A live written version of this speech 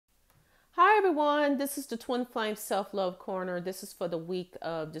Hi everyone, this is the Twin Flame Self-Love Corner. This is for the week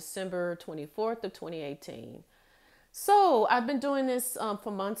of December 24th of 2018. So I've been doing this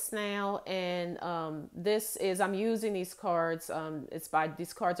for months now, and I'm using these cards.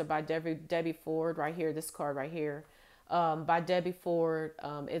 These cards are by Debbie Ford right here. This card right here, by Debbie Ford.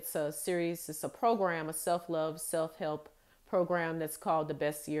 It's a series. It's a program, a self-love, self-help program that's called The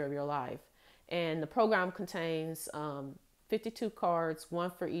Best Year of Your Life, and the program contains 52 cards,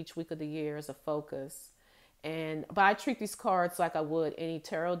 one for each week of the year as a focus. But I treat these cards like I would any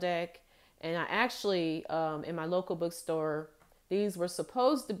tarot deck. And I actually, in my local bookstore, these cards were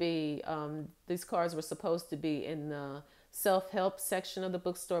supposed to be in the self-help section of the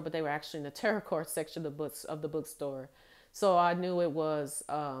bookstore, but they were actually in the tarot card section of the bookstore. So I knew it was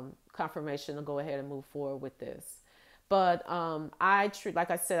confirmation to go ahead and move forward with this. But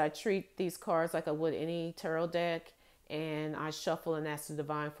like I said, I treat these cards like I would any tarot deck, and I shuffle and ask the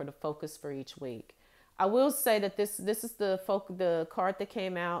divine for the focus for each week. I will say that this is the card that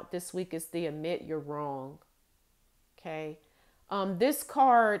came out this week is the admit you're wrong. Okay, this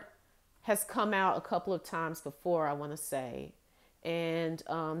card has come out a couple of times before, I want to say, and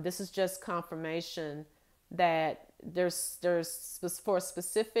this is just confirmation that there's for a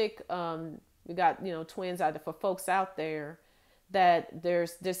specific we got twins out there, for folks out there, that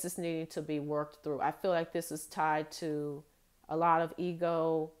this is needing to be worked through. I feel like this is tied to a lot of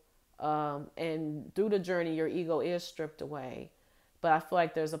ego, and through the journey your ego is stripped away. But I feel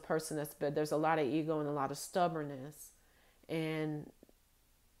like there's there's a lot of ego and a lot of stubbornness. And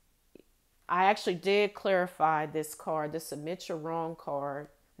I actually did clarify this card, this admit you're wrong card,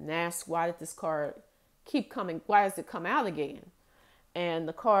 and ask why did this card keep coming, why does it come out again? And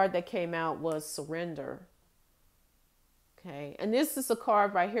the card that came out was surrender. Okay, and this is a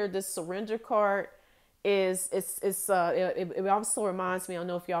card right here. This surrender card it also reminds me. I don't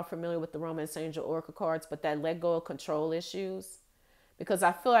know if y'all are familiar with the Romance Angel Oracle cards, but that let go of control issues, because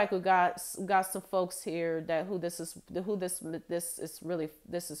I feel like we got some folks here that this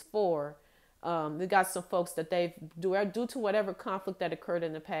is for. We got some folks that due to whatever conflict that occurred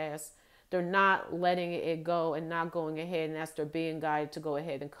in the past, they're not letting it go and not going ahead, and as they're being guided to go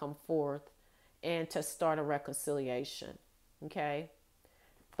ahead and come forth and to start a reconciliation. Okay,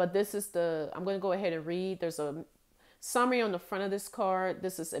 but I'm going to go ahead and read. There's a summary on the front of this card.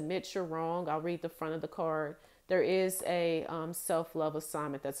 This is admit you're wrong. I'll read the front of the card. There is a self-love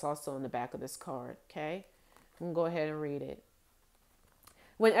assignment that's also on the back of this card. Okay, I'm going to go ahead and read it.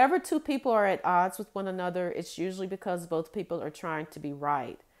 Whenever two people are at odds with one another, it's usually because both people are trying to be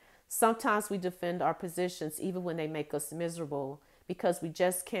right. Sometimes we defend our positions even when they make us miserable, because we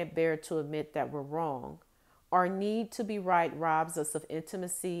just can't bear to admit that we're wrong. Our need to be right robs us of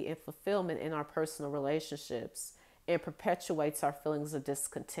intimacy and fulfillment in our personal relationships and perpetuates our feelings of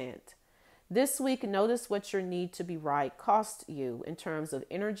discontent. This week, notice what your need to be right costs you in terms of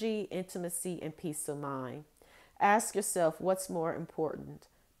energy, intimacy, and peace of mind. Ask yourself, what's more important,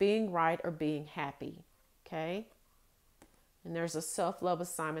 being right or being happy? Okay? And there's a self-love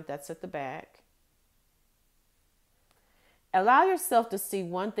assignment that's at the back. Allow yourself to see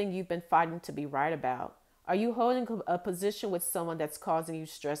one thing you've been fighting to be right about. Are you holding a position with someone that's causing you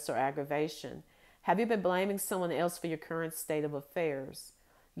stress or aggravation? Have you been blaming someone else for your current state of affairs?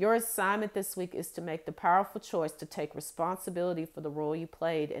 Your assignment this week is to make the powerful choice to take responsibility for the role you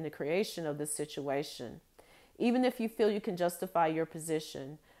played in the creation of this situation. Even if you feel you can justify your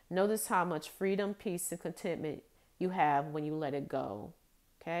position, notice how much freedom, peace, and contentment you have when you let it go.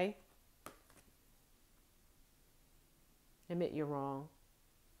 Okay? Admit you're wrong.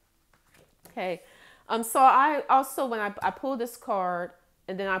 Okay. So I also, when I pull this card,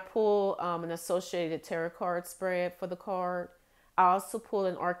 and then I pull an associated tarot card spread for the card, I also pull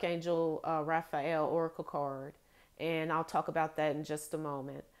an Archangel Raphael Oracle card, and I'll talk about that in just a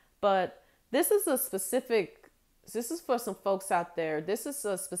moment. But this is for some folks out there. This is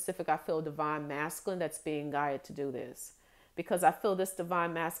a specific, I feel, divine masculine that's being guided to do this, because I feel this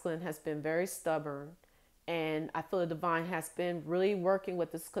divine masculine has been very stubborn, and I feel the divine has been really working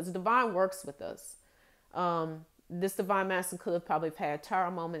with this, because the divine works with us. This divine masculine could have probably had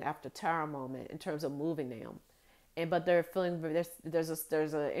tower moment after tower moment in terms of moving them, but they're feeling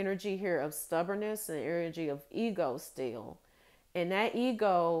there's an energy here of stubbornness and an energy of ego still, and that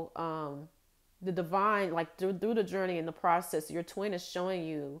ego, the divine, like through the journey in the process, your twin is showing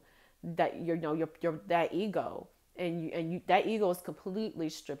you that you're that ego, and that ego is completely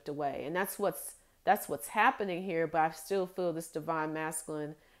stripped away, and that's what's happening here. But I still feel this divine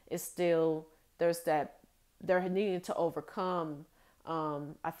masculine is still, they're needing to overcome,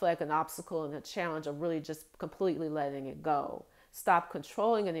 I feel like, an obstacle and a challenge of really just completely letting it go. stop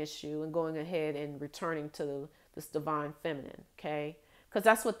controlling an issue and going ahead and returning to this divine feminine, okay? Because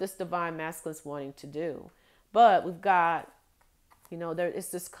that's what this divine masculine is wanting to do. But we've got, there is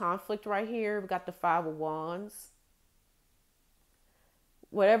this conflict right here. We've got the Five of Wands.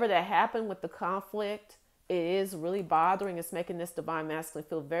 Whatever that happened with the conflict, it is really bothering. It's making this divine masculine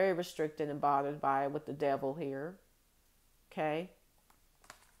feel very restricted and bothered by it with the devil here, okay?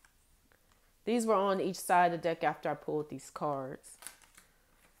 These were on each side of the deck after I pulled these cards.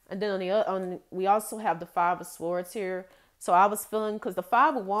 And then we also have the Five of Swords here. So I was feeling, because the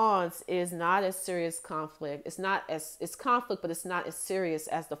Five of Wands is not as serious conflict. It's conflict, but it's not as serious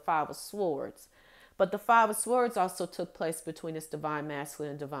as the Five of Swords. But the Five of Swords also took place between this divine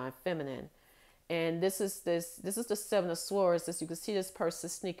masculine and divine feminine. And this is the Seven of Swords. As you can see, this person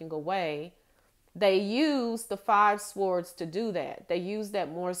sneaking away. They use the Five Swords to do that. They use that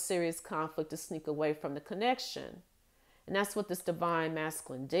more serious conflict to sneak away from the connection. And that's what this divine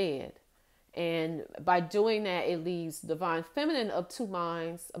masculine did. And by doing that, it leaves divine feminine of two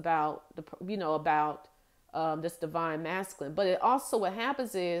minds about this divine masculine. But it also, what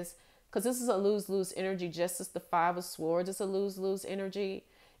happens is, because this is a lose-lose energy, just as the Five of Swords is a lose-lose energy,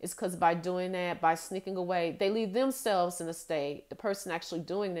 is because by doing that, by sneaking away, they leave themselves in a state. The person actually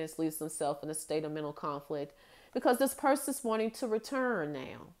doing this leaves themselves in a state of mental conflict because this person's wanting to return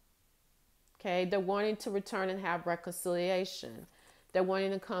now. Okay, they're wanting to return and have reconciliation. They're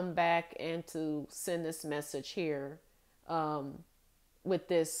wanting to come back and to send this message here with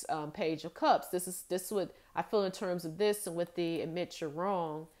this Page of Cups. This is what I feel in terms of this, and with the admit you're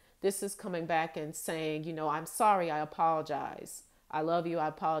wrong. This is coming back and saying, I'm sorry, I apologize. I love you, I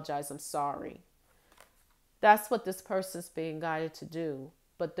apologize, I'm sorry. That's what this person's being guided to do.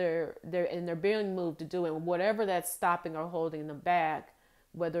 But they're being moved to do it. And whatever that's stopping or holding them back,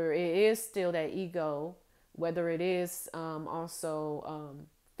 whether it is still that ego, whether it is also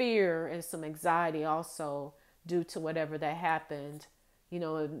fear and some anxiety also due to whatever that happened,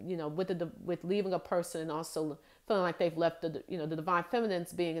 with leaving a person and also feeling like they've left the divine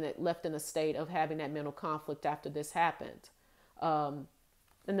feminine's being left in a state of having that mental conflict after this happened. And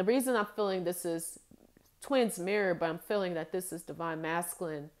the reason I'm feeling this is twins mirror, but I'm feeling that this is divine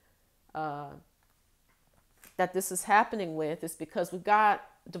masculine, that this is happening with, is because we've got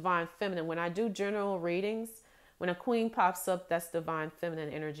divine feminine. When I do general readings, when a queen pops up, that's divine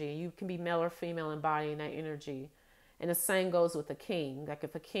feminine energy. You can be male or female embodying that energy. And the same goes with a king. Like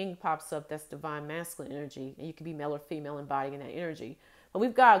if a king pops up, that's divine masculine energy. And you can be male or female embodying that energy. But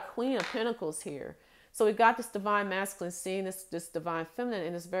we've got a Queen of Pentacles here. So we've got this divine masculine seeing this divine feminine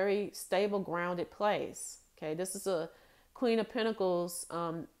in this very stable, grounded place. Okay, this is a Queen of Pentacles,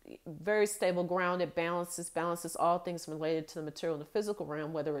 very stable, grounded, balances all things related to the material and the physical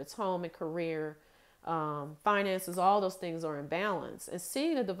realm, whether it's home and career, finances, all those things are in balance. And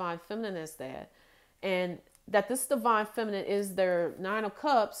seeing the divine feminine as that, and that this divine feminine is their Nine of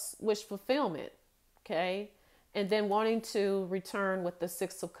Cups, wish fulfillment, okay? And then wanting to return with the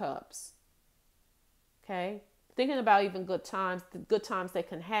Six of Cups, okay? Thinking about even good times, the good times they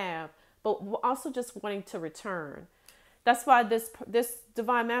can have, but also just wanting to return. That's why this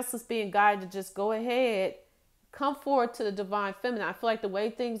divine masculine is being guided to just go ahead, come forward to the divine feminine. I feel like the way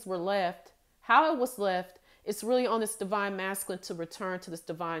things were left, how it was left, it's really on this divine masculine to return to this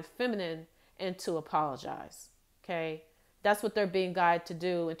divine feminine and to apologize. Okay, that's what they're being guided to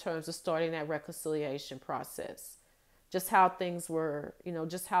do in terms of starting that reconciliation process. Just how things were,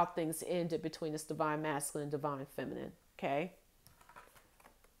 just how things ended between this divine masculine and divine feminine. Okay.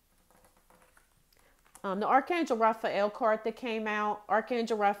 The Archangel Raphael card that came out.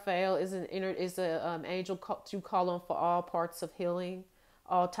 Archangel Raphael is an angel to call on for all parts of healing,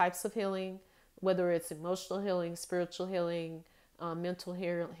 all types of healing, whether it's emotional healing, spiritual healing, mental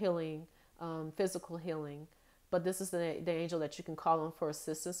healing, physical healing. But this is the angel that you can call on for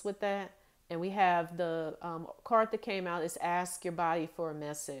assistance with that. And we have the card that came out is Ask Your Body for a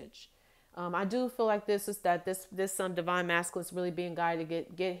Message. I do feel like this divine masculine is really being guided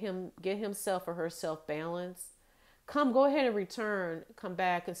to get himself or herself balanced. Go ahead and return, come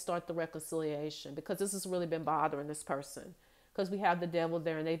back and start the reconciliation, because this has really been bothering this person, because we have the devil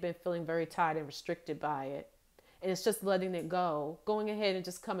there and they've been feeling very tied and restricted by it. And it's just letting it go, going ahead and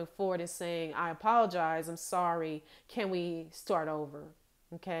just coming forward and saying, I apologize, I'm sorry, can we start over?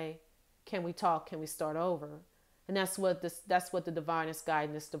 Okay, can we talk, can we start over? And that's what the divine is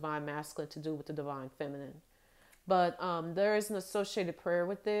guiding this divine masculine to do with the divine feminine. But there is an associated prayer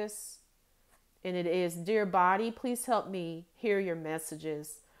with this. And it is, Dear body, please help me hear your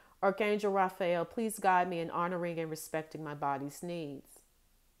messages. Archangel Raphael, please guide me in honoring and respecting my body's needs.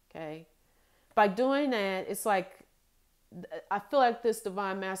 Okay. By doing that, it's like I feel like this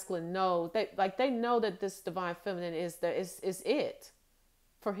divine masculine knows they know that this divine feminine is it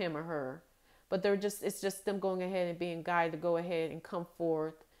for him or her, but it's just them going ahead and being guided to go ahead and come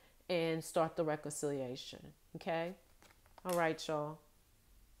forth and start the reconciliation. Okay, all right, y'all.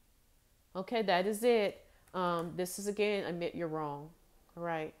 Okay, that is it. This is again, admit you're wrong. All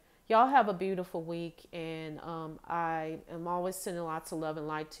right. Y'all have a beautiful week, and I am always sending lots of love and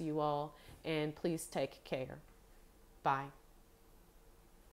light to you all. And please take care. Bye.